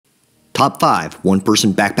top 5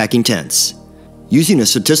 one-person backpacking tents. Using a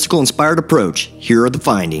statistical-inspired approach, here are the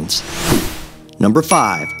findings. Number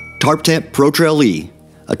 5. Tarp Tent Pro Trail E.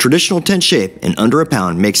 A traditional tent shape in under a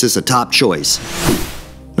pound makes this a top choice.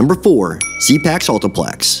 Number 4. Z-Pax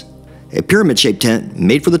Ultraplex. A pyramid-shaped tent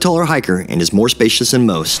made for the taller hiker and is more spacious than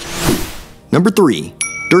most. Number 3.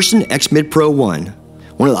 Durston X Mid Pro 1.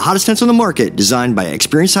 One of the hottest tents on the market, designed by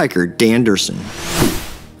experienced hiker Dan Durston.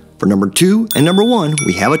 For number 2 and number 1,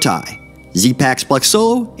 we have a tie. Z-Pax Flex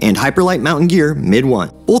Solo and Hyperlight Mountain Gear Mid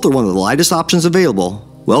 1. Both are one of the lightest options available,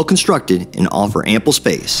 well constructed, and offer ample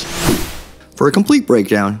space. For a complete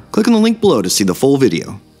breakdown, click on the link below to see the full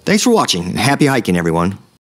video. Thanks for watching and happy hiking, everyone.